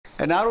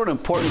And now to an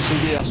important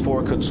CBS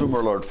 4 consumer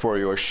alert for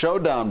you. A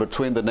showdown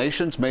between the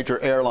nation's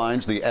major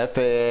airlines, the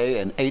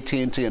FAA and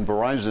AT&T and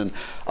Verizon,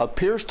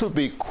 appears to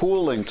be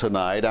cooling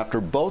tonight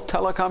after both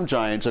telecom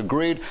giants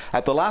agreed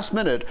at the last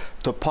minute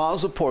to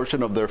pause a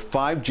portion of their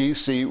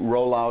 5G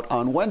rollout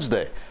on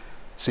Wednesday.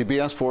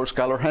 CBS 4's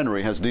Skyler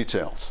Henry has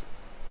details.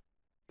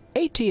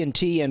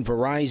 AT&T and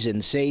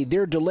Verizon say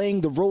they're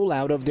delaying the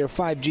rollout of their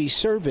 5G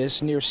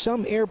service near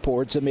some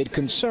airports amid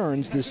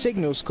concerns the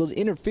signals could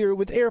interfere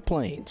with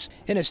airplanes.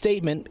 In a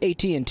statement,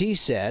 AT&T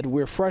said,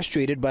 "We're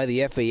frustrated by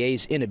the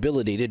FAA's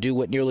inability to do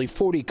what nearly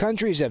 40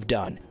 countries have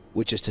done,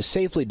 which is to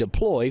safely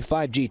deploy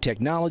 5G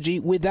technology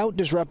without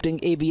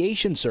disrupting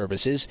aviation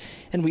services,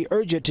 and we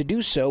urge it to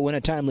do so in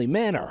a timely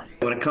manner."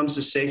 When it comes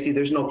to safety,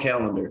 there's no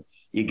calendar.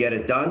 You get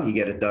it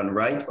done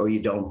right, or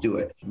you don't do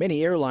it.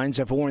 Many airlines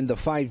have warned the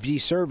 5G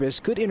service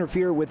could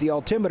interfere with the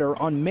altimeter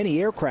on many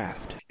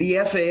aircraft. The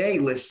FAA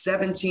lists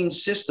 17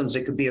 systems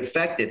that could be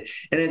affected,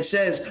 and it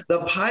says the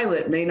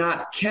pilot may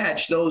not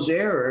catch those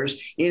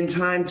errors in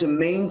time to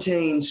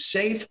maintain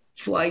safe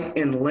flight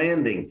and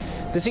landing.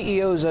 The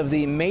CEOs of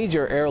the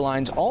major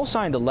airlines all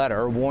signed a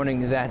letter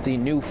warning that the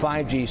new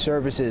 5G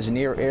services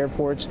near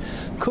airports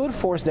could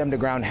force them to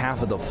ground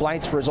half of the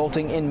flights,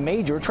 resulting in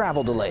major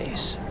travel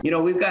delays. You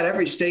know, we've got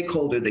every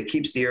stakeholder that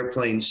keeps the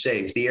airplanes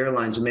safe, the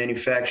airlines, the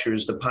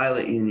manufacturers, the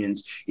pilot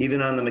unions,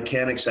 even on the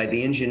mechanic side,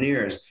 the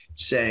engineers,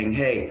 saying,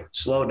 hey,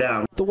 slow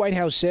down. The White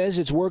House says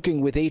it's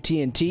working with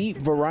AT&T,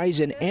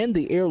 Verizon, and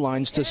the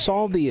airlines to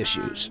solve the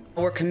issues.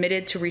 We're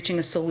committed to reaching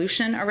a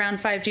solution around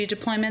 5G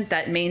deployment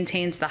that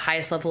maintains the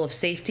highest level of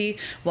safety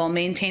while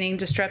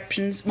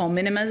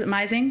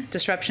minimizing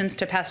disruptions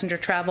to passenger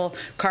travel,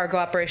 cargo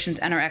operations,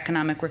 and our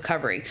economic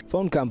recovery.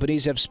 Phone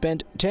companies have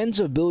spent tens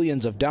of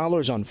billions of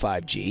dollars on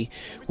 5G,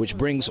 which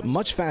brings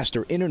much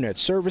faster internet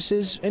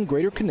services and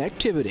greater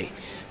connectivity.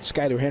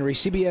 Skyler Henry,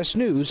 CBS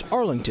News,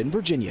 Arlington,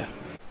 Virginia.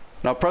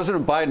 Now,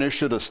 President Biden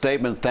issued a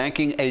statement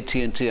thanking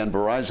AT&T and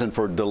Verizon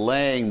for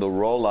delaying the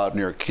rollout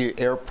near key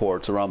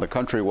airports around the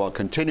country while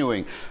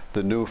continuing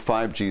the new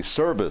 5G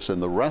service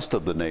in the rest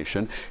of the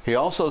nation. He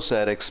also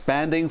said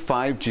expanding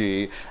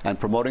 5G and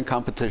promoting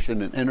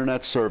competition in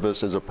internet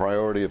service is a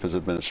priority of his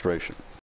administration.